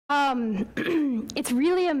It's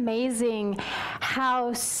really amazing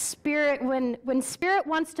how Spirit, when Spirit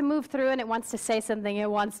wants to move through and it wants to say something, it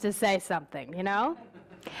wants to say something, you know?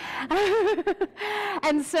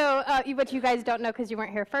 And so what you guys don't know because you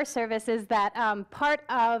weren't here first service is that part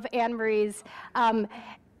of Anne Marie's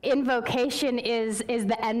invocation is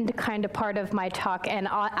the end kind of part of my talk, and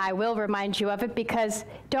I will remind you of it because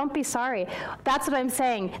don't be sorry. That's what I'm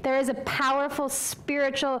saying. There is a powerful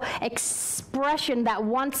spiritual expression that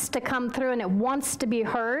wants to come through, and it wants to be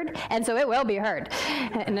heard, and so it will be heard.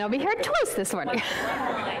 And it'll be heard twice this morning.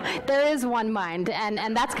 There is one mind,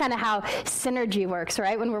 and that's kind of how synergy works,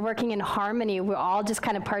 right? When we're working in harmony, we're all just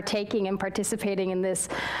kind of partaking and participating in this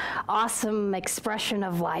awesome expression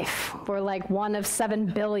of life. We're like one of 7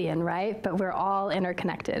 billion, right? But we're all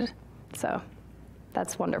interconnected. So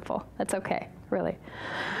that's wonderful. That's okay, really.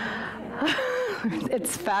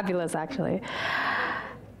 It's fabulous, actually.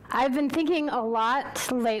 I've been thinking a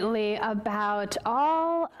lot lately about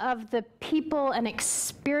all of the people and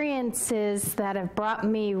experiences that have brought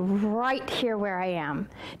me right here where I am.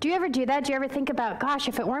 Do you ever do that? Do you ever think about, gosh,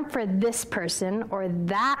 if it weren't for this person or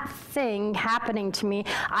that thing happening to me,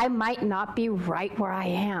 I might not be right where I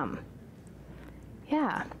am?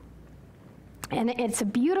 Yeah. And it's a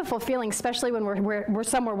beautiful feeling, especially when we're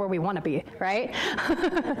somewhere where we want to be, right?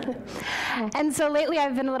 And so lately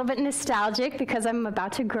I've been a little bit nostalgic because I'm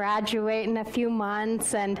about to graduate in a few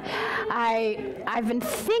months, and I've been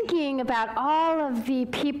thinking about all of the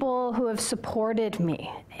people who have supported me.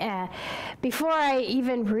 Before I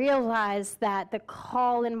even realized that the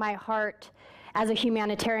call in my heart as a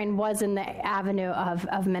humanitarian was in the avenue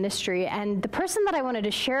of ministry. And the person that I wanted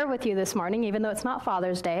to share with you this morning, even though it's not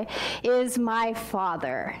Father's Day, is my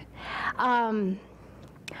father.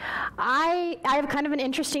 I have kind of an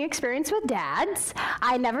interesting experience with dads.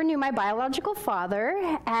 I never knew my biological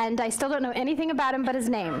father, and I still don't know anything about him but his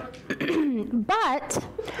name. But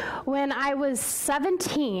when I was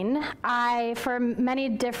 17, I, for many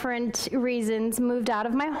different reasons, moved out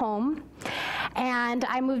of my home, and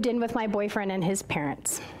I moved in with my boyfriend and his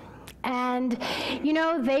parents. And, you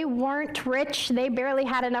know, they weren't rich. They barely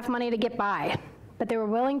had enough money to get by, but they were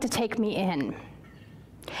willing to take me in.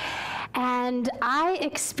 And I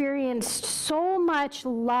experienced so much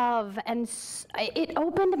love, and it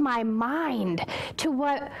opened my mind to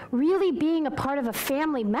what really being a part of a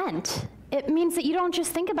family meant. It means that you don't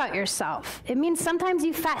just think about yourself. It means sometimes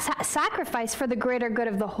you sacrifice for the greater good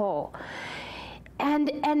of the whole.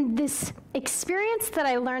 And this experience that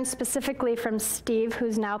I learned specifically from Steve,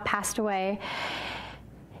 who's now passed away,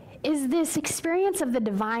 is this experience of the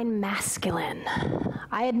divine masculine.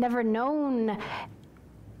 I had never known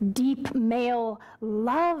deep male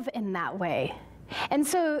love in that way. And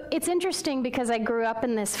so it's interesting because I grew up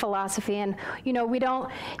in this philosophy, and you know, we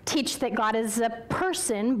don't teach that God is a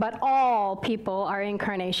person, but all people are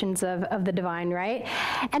incarnations of the divine, right?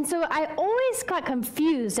 And so I always got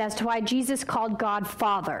confused as to why Jesus called God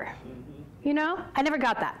Father. You know, I never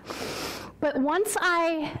got that. But once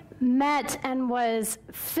I met and was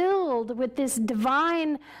filled with this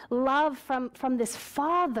divine love from this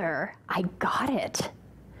Father, I got it.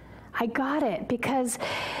 I got it, because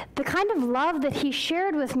the kind of love that he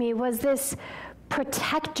shared with me was this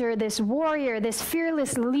protector, this warrior, this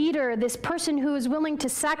fearless leader, this person who was willing to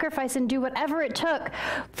sacrifice and do whatever it took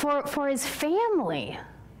for his family.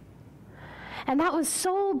 And that was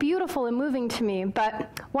so beautiful and moving to me.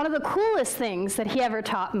 But one of the coolest things that he ever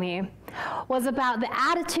taught me was about the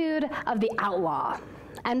attitude of the outlaw.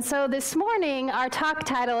 And so this morning, our talk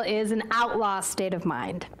title is An Outlaw State of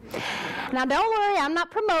Mind. Now, don't worry, I'm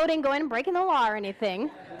not promoting going and breaking the law or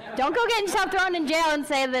anything. Don't go getting yourself thrown in jail and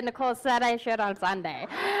say that Nicole said I should on Sunday.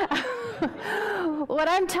 What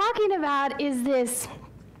I'm talking about is this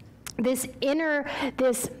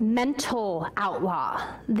mental outlaw,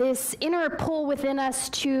 this inner pull within us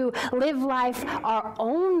to live life our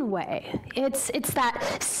own way. It's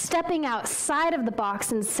that stepping outside of the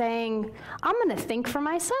box and saying, I'm going to think for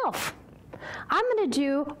myself. I'm going to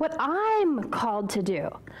do what I'm called to do.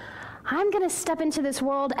 I'm going to step into this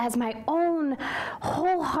world as my own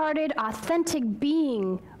wholehearted, authentic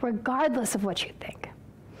being, regardless of what you think.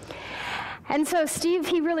 And so Steve,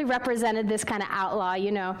 he really represented this kind of outlaw.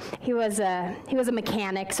 You know, he was a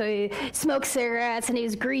mechanic, so he smoked cigarettes and he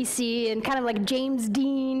was greasy and kind of like James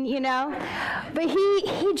Dean, you know. But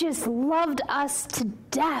he just loved us to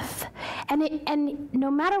death, and no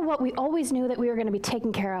matter what, we always knew that we were going to be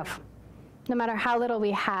taken care of, no matter how little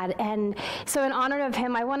we had. And so in honor of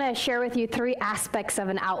him, I want to share with you 3 aspects of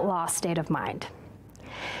an outlaw state of mind.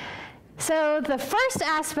 So the first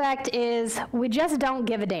aspect is we just don't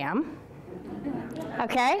give a damn.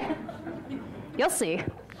 Okay? You'll see.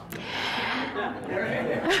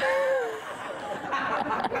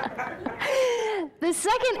 The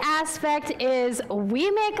second aspect is we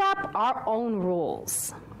make up our own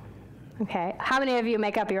rules. Okay, how many of you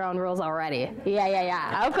make up your own rules already?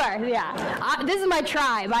 Yeah, of course, yeah. This is my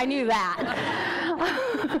tribe, I knew that.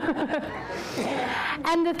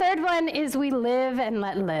 And the third one is we live and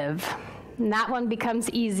let live. And that one becomes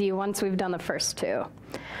easy once we've done the first two.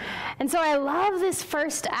 And so I love this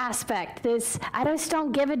first aspect, this I just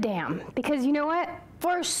don't give a damn. Because you know what?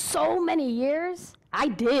 For so many years, I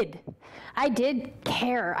did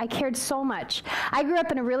care. I cared so much. I grew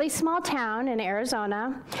up in a really small town in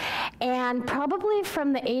Arizona, and probably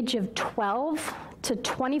from the age of 12 to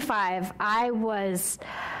 25, I was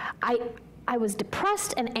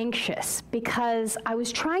depressed and anxious because I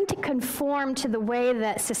was trying to conform to the way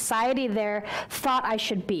that society there thought I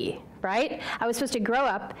should be, right? I was supposed to grow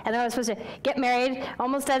up, and then I was supposed to get married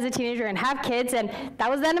almost as a teenager and have kids, and that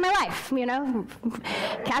was the end of my life, you know?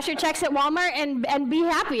 Cash your checks at Walmart and be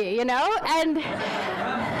happy, you know? And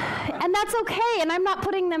that's okay, and I'm not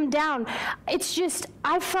putting them down. It's just,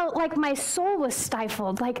 I felt like my soul was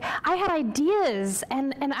stifled. Like, I had ideas,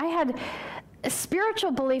 and I had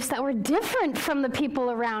spiritual beliefs that were different from the people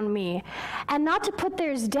around me. And not to put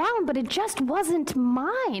theirs down, but it just wasn't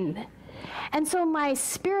mine. And so my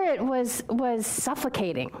spirit was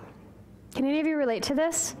suffocating. Can any of you relate to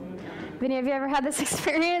this? Have any of you ever had this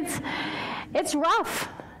experience? It's rough.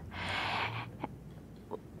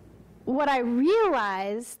 What I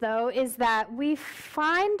realize, though, is that we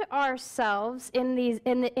find ourselves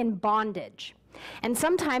in bondage. And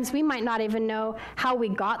sometimes we might not even know how we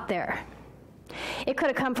got there. It could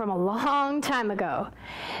have come from a long time ago.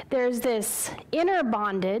 There's this inner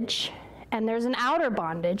bondage, and there's an outer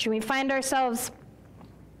bondage, and we find ourselves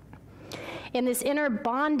in this inner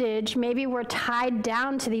bondage. Maybe we're tied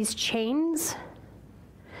down to these chains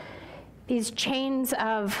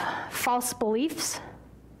of false beliefs,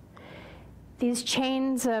 these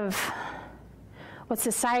chains of what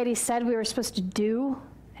society said we were supposed to do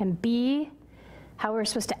and be, how we were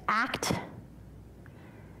supposed to act.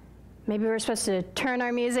 Maybe we were supposed to turn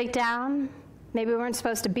our music down. Maybe we weren't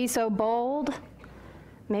supposed to be so bold.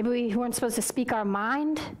 Maybe we weren't supposed to speak our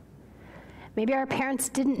mind. Maybe our parents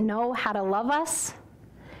didn't know how to love us.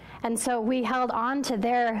 And so we held on to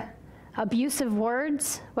their abusive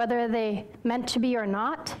words, whether they meant to be or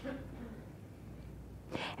not.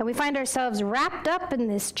 And we find ourselves wrapped up in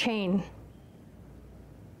this chain.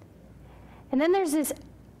 And then there's this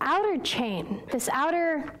outer chain, this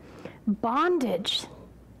outer bondage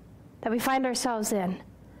that we find ourselves in.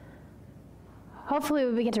 Hopefully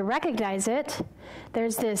we begin to recognize it.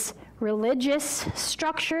 There's this religious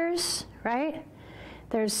structures, right?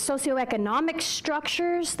 There's socioeconomic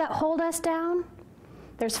structures that hold us down.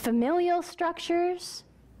 There's familial structures,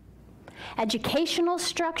 educational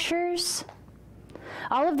structures.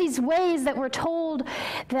 All of these ways that we're told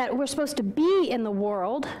that we're supposed to be in the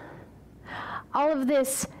world. All of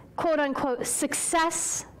this quote-unquote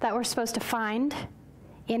success that we're supposed to find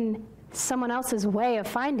in someone else's way of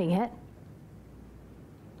finding it.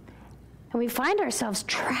 And we find ourselves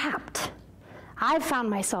trapped. I found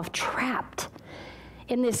myself trapped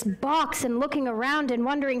in this box and looking around and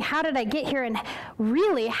wondering, how did I get here? And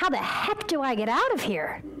really, how the heck do I get out of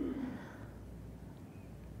here?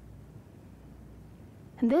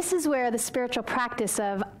 And this is where the spiritual practice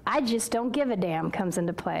of, I just don't give a damn, comes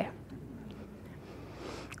into play.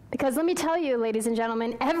 Because let me tell you, ladies and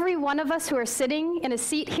gentlemen, every one of us who are sitting in a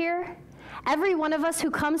seat here, every one of us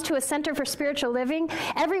who comes to a center for spiritual living,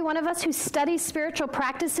 every one of us who studies spiritual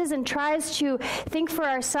practices and tries to think for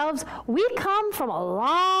ourselves, we come from a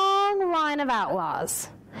long line of outlaws.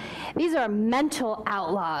 These are mental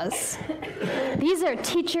outlaws. These are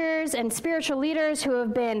teachers and spiritual leaders who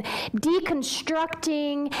have been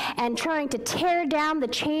deconstructing and trying to tear down the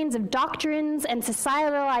chains of doctrines and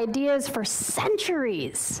societal ideas for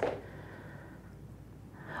centuries.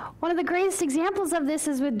 One of the greatest examples of this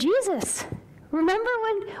is with Jesus. Remember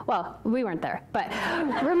when, well, we weren't there, but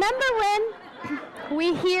remember when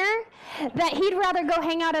we hear that he'd rather go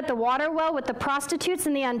hang out at the water well with the prostitutes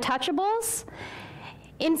and the untouchables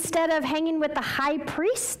instead of hanging with the high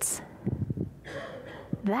priests?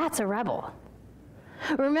 That's a rebel.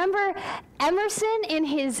 Remember Emerson in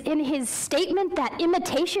his statement that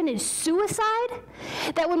imitation is suicide?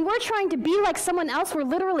 That when we're trying to be like someone else, we're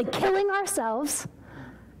literally killing ourselves.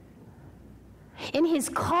 In his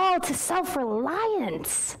call to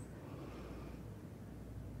self-reliance.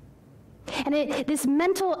 And this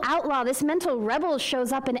mental outlaw, this mental rebel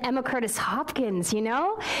shows up in Emma Curtis Hopkins, you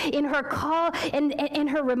know, in her call, in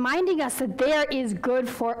her reminding us that there is good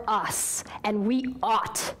for us, and we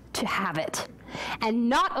ought to have it. And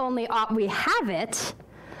not only ought we have it,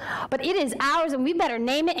 but it is ours, and we better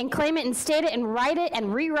name it and claim it and state it and write it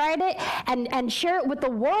and rewrite it and share it with the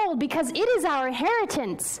world, because it is our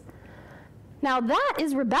inheritance. Now that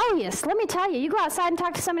is rebellious. Let me tell you, you go outside and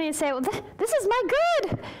talk to somebody and say, well, this is my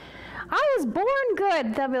good. I was born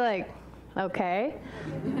good. They'll be like, okay.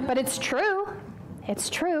 But it's true. It's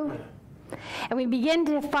true. And we begin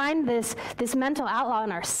to find this mental outlaw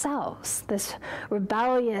in ourselves, this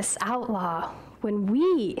rebellious outlaw, when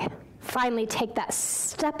we finally take that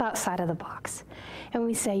step outside of the box and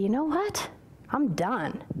we say, you know what? I'm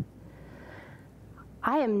done.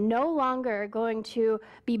 I am no longer going to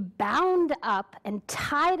be bound up and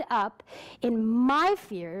tied up in my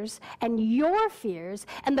fears and your fears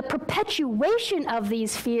and the perpetuation of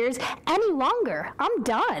these fears any longer. I'm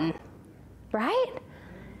done, right?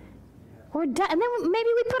 We're done. And then maybe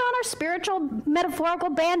we put on our spiritual, metaphorical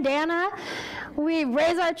bandana. We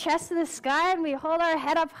raise our chest to the sky and we hold our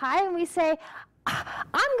head up high and we say,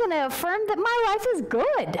 I'm going to affirm that my life is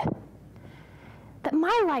good. That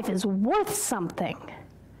my life is worth something,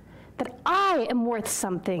 that I am worth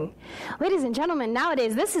something. Ladies and gentlemen,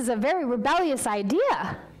 nowadays this is a very rebellious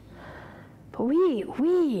idea, but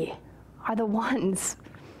we are the ones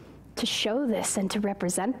to show this and to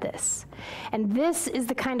represent this. And this is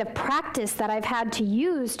the kind of practice that I've had to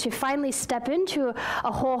use to finally step into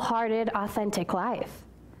a wholehearted, authentic life.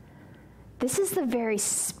 This is the very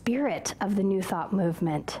spirit of the New Thought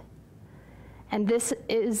movement. And this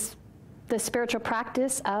is the spiritual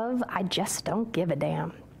practice of I just don't give a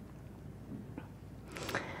damn.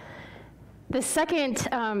 The second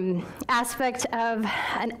aspect of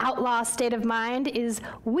an outlaw state of mind is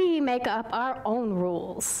we make up our own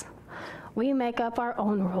rules. We make up our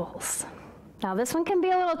own rules. Now this one can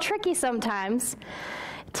be a little tricky sometimes.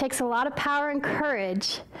 It takes a lot of power and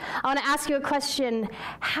courage. I want to ask you a question.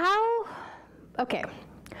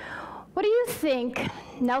 What do you think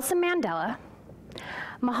Nelson Mandela,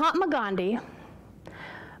 Mahatma Gandhi,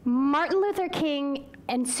 Martin Luther King,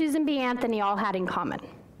 and Susan B. Anthony all had in common?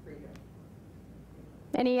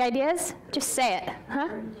 Any ideas? Just say it, huh?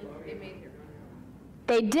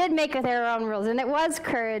 They did make their own rules, and it was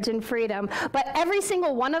courage and freedom, but every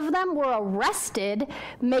single one of them were arrested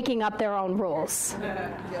making up their own rules.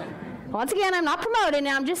 Once again, I'm not promoting it,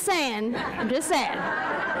 I'm just saying.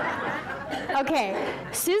 Okay,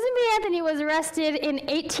 Susan B. Anthony was arrested in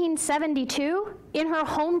 1872 in her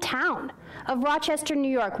hometown of Rochester,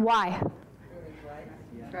 New York. Why?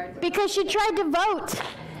 Because she tried to vote.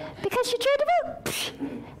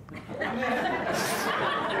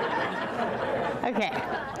 Okay.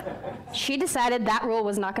 She decided that rule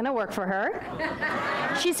was not going to work for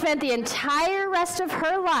her. She spent the entire rest of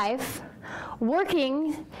her life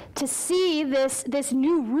working to see this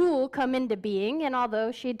new rule come into being, and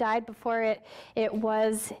although she died before it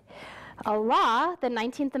was a law, the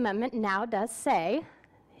 19th Amendment now does say,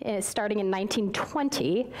 starting in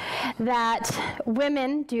 1920, that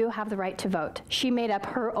women do have the right to vote. She made up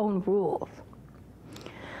her own rules.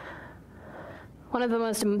 One of the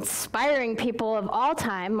most inspiring people of all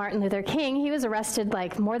time, Martin Luther King, he was arrested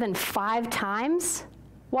like more than 5 times.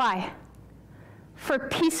 Why? For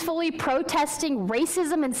peacefully protesting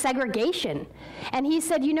racism and segregation. And he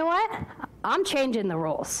said, you know what? I'm changing the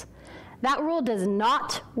rules. That rule does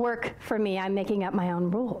not work for me. I'm making up my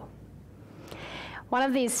own rule. One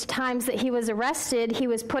of these times that he was arrested, he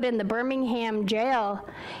was put in the Birmingham jail,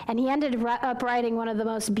 and he ended up writing one of the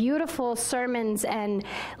most beautiful sermons and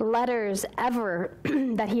letters ever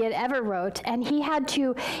that he had ever wrote, and he had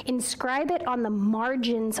to inscribe it on the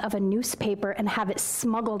margins of a newspaper and have it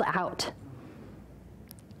smuggled out.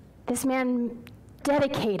 This man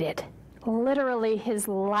dedicated literally his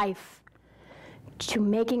life to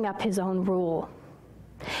making up his own rule.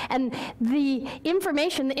 And the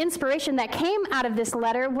information, the inspiration that came out of this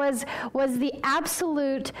letter was the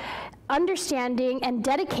absolute understanding and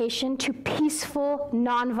dedication to peaceful,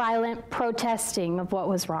 nonviolent protesting of what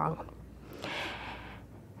was wrong.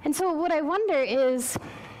 And so what I wonder is,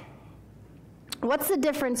 what's the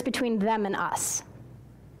difference between them and us?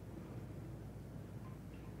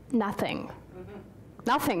 Nothing.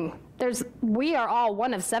 Nothing. We are all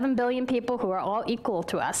one of 7 billion people who are all equal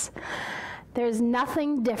to us. There's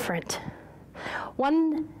nothing different.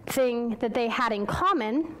 One thing that they had in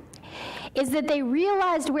common is that they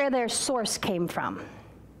realized where their source came from.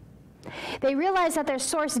 They realized that their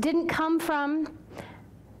source didn't come from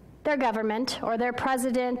their government or their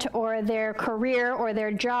president or their career or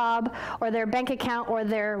their job or their bank account or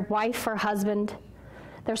their wife or husband.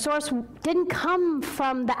 Their source didn't come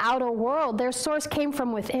from the outer world. Their source came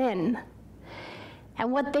from within.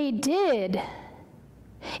 And what they did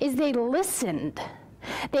is they listened.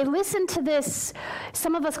 They listened to this.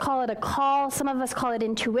 Some of us call it a call. Some of us call it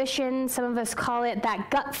intuition. Some of us call it that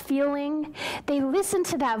gut feeling. They listened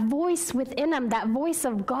to that voice within them, that voice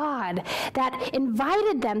of God that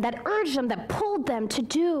invited them, that urged them, that pulled them to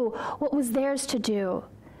do what was theirs to do,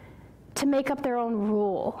 to make up their own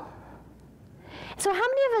rule. So how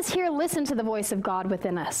many of us here listen to the voice of God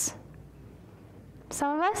within us?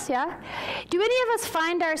 Some of us, yeah? Do any of us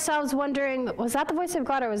find ourselves wondering, was that the voice of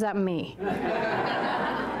God or was that me?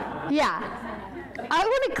 Yeah. I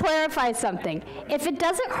want to clarify something. If it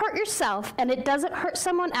doesn't hurt yourself and it doesn't hurt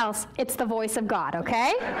someone else, it's the voice of God,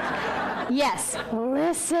 okay? Yes,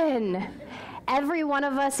 listen. Every one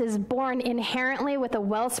of us is born inherently with a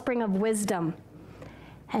wellspring of wisdom.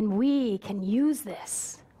 And we can use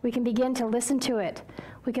this. We can begin to listen to it.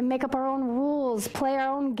 We can make up our own rules, play our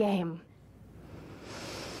own game.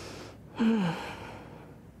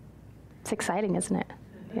 It's exciting, isn't it?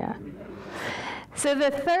 Yeah. So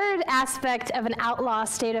the third aspect of an outlaw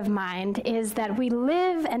state of mind is that we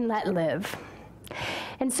live and let live.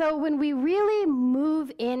 And so when we really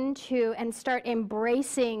move into and start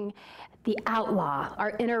embracing the outlaw,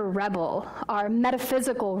 our inner rebel, our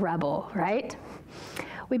metaphysical rebel, right?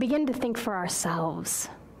 We begin to think for ourselves.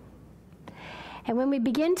 And when we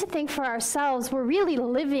begin to think for ourselves, we're really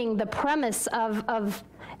living the premise of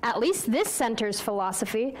at least this center's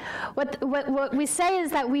philosophy. What we say is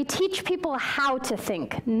that we teach people how to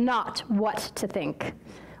think, not what to think.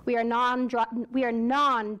 We are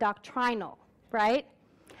non-doctrinal, right?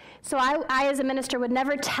 So I, as a minister, would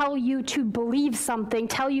never tell you to believe something,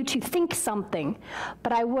 tell you to think something,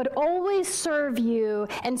 but I would always serve you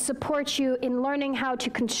and support you in learning how to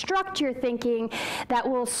construct your thinking that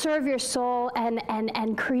will serve your soul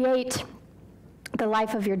and create the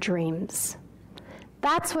life of your dreams.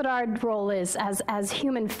 That's what our role is as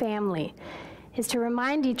human family, is to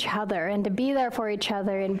remind each other and to be there for each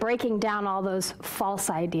other in breaking down all those false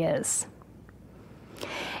ideas.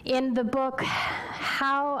 In the book,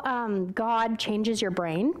 How God Changes Your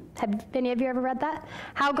Brain, have any of you ever read that?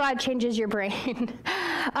 How God Changes Your Brain.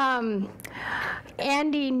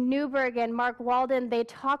 Andy Newberg and Mark Walden, they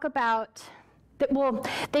talk about,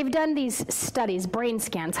 they've done these studies, brain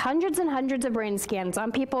scans, hundreds and hundreds of brain scans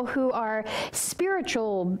on people who are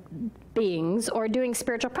spiritual beings or doing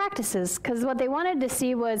spiritual practices, because what they wanted to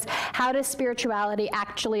see was how does spirituality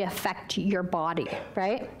actually affect your body,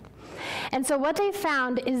 right? And so what they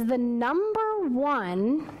found is the number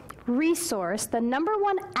one resource, the number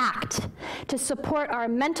one act to support our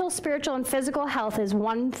mental, spiritual, and physical health is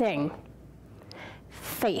one thing: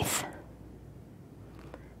 faith.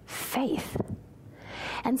 Faith.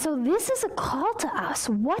 And so this is a call to us.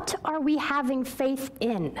 What are we having faith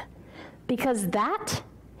in? Because that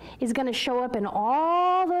is going to show up in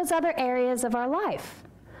all those other areas of our life.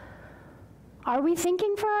 Are we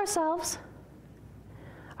thinking for ourselves?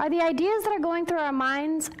 Are the ideas that are going through our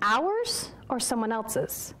minds ours or someone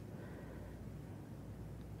else's?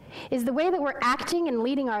 Is the way that we're acting and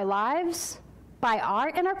leading our lives by our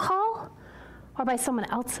inner call or by someone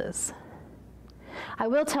else's? I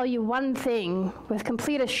will tell you one thing with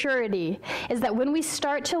complete assurity, is that when we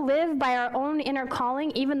start to live by our own inner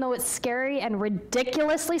calling, even though it's scary and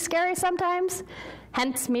ridiculously scary sometimes,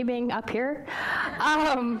 hence me being up here,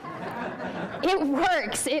 it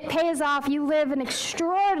works, it pays off. You live an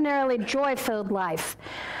extraordinarily joy-filled life.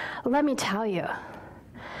 Let me tell you.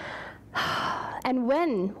 And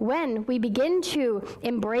when we begin to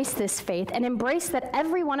embrace this faith and embrace that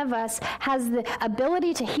every one of us has the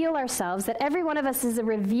ability to heal ourselves, that every one of us is a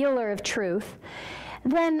revealer of truth,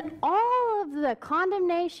 then all of the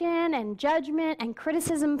condemnation and judgment and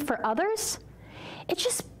criticism for others, it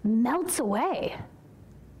just melts away.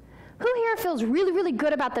 Who here feels really, really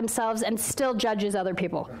good about themselves and still judges other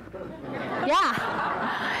people?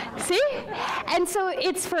 Yeah. See? And so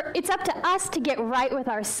it's up to us to get right with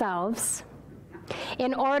ourselves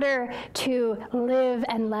in order to live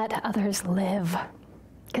and let others live.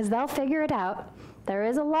 Because they'll figure it out. There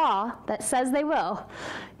is a law that says they will.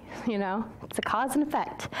 You know, it's a cause and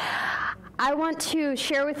effect. I want to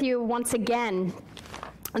share with you once again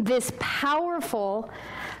this powerful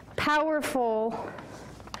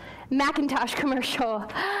Macintosh commercial.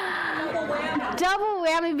 Double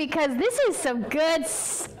whammy, because this is some good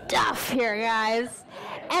stuff here, guys.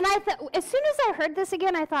 And I thought, as soon as I heard this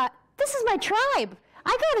again, I thought, this is my tribe.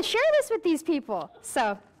 I got to share this with these people.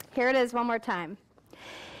 So here it is one more time.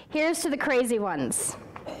 Here's to the crazy ones,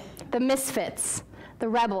 the misfits, the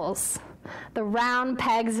rebels, the round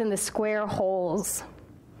pegs in the square holes,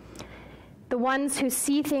 the ones who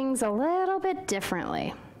see things a little bit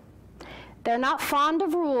differently. They're not fond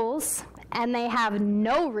of rules, and they have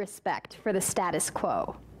no respect for the status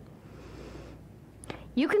quo.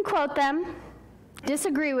 You can quote them,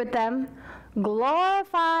 disagree with them,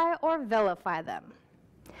 glorify or vilify them.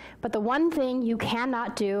 But the one thing you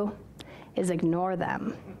cannot do is ignore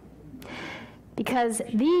them. Because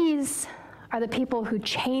these are the people who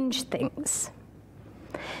change things.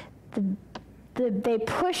 They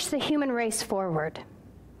push the human race forward.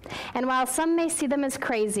 And while some may see them as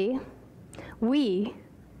crazy, we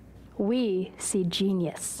see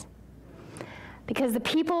genius. Because the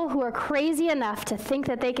people who are crazy enough to think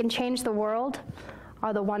that they can change the world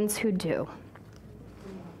are the ones who do.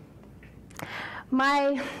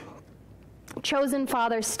 My chosen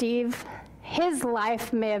father, Steve, his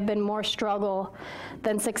life may have been more struggle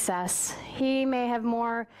than success. He may have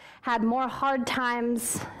had more hard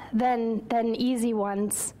times than easy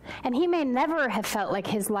ones. And he may never have felt like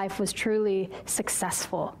his life was truly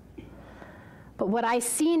successful. But what I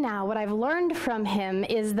see now, what I've learned from him,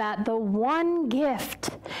 is that the one gift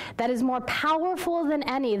that is more powerful than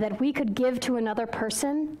any that we could give to another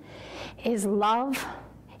person is love,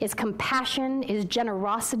 is compassion, is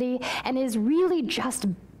generosity, and is really just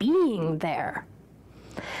being there.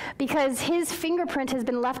 Because his fingerprint has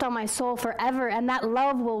been left on my soul forever, and that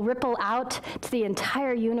love will ripple out to the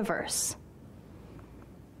entire universe.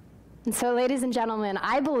 And so, ladies and gentlemen,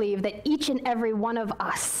 I believe that each and every one of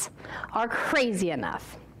us are crazy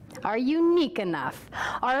enough, are unique enough,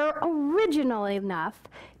 are original enough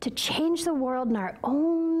to change the world in our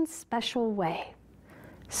own special way,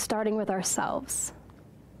 starting with ourselves.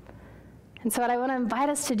 And so what I want to invite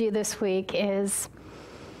us to do this week is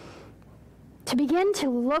to begin to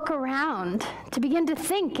look around, to begin to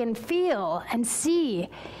think and feel and see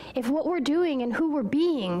if what we're doing and who we're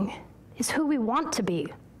being is who we want to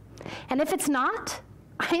be. And if it's not,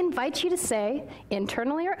 I invite you to say,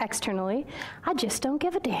 internally or externally, I just don't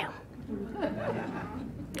give a damn.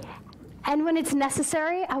 And when it's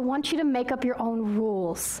necessary, I want you to make up your own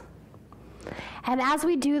rules. And as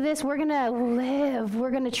we do this, we're going to live.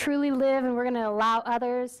 We're going to truly live, and we're going to allow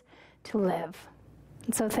others to live.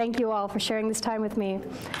 And so thank you all for sharing this time with me.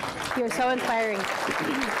 You're so inspiring.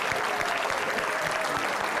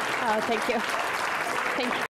 Oh, thank you. Thank you.